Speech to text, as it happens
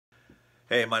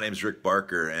Hey, my name's Rick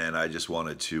Barker, and I just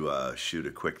wanted to shoot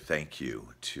a quick thank you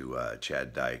to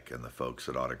Chad Dyke and the folks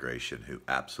at Autogration who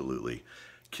absolutely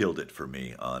killed it for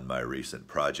me on my recent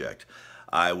project.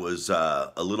 I was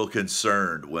a little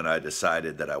concerned when I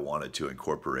decided that I wanted to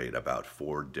incorporate about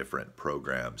 4 different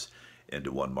programs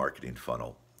into one marketing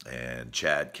funnel, and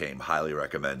Chad came highly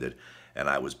recommended, and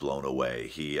I was blown away.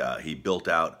 He built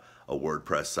out a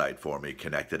WordPress site for me,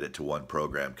 connected it to one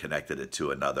program, connected it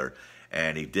to another,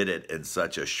 and he did it in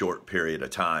such a short period of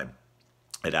time.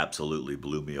 It absolutely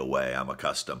blew me away. I'm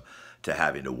accustomed to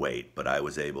having to wait, but I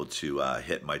was able to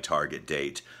hit my target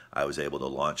date. I was able to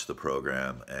launch the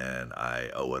program, and I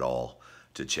owe it all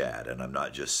to Chad. And I'm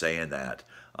not just saying that.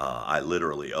 I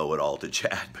literally owe it all to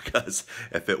Chad, because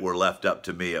if it were left up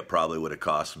to me, it probably would have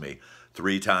cost me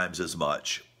 3 times as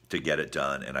much to get it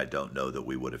done, and I don't know that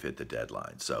we would have hit the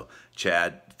deadline. So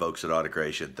Chad, folks at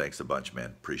Autogration, thanks a bunch,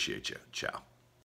 man. Appreciate you. Ciao.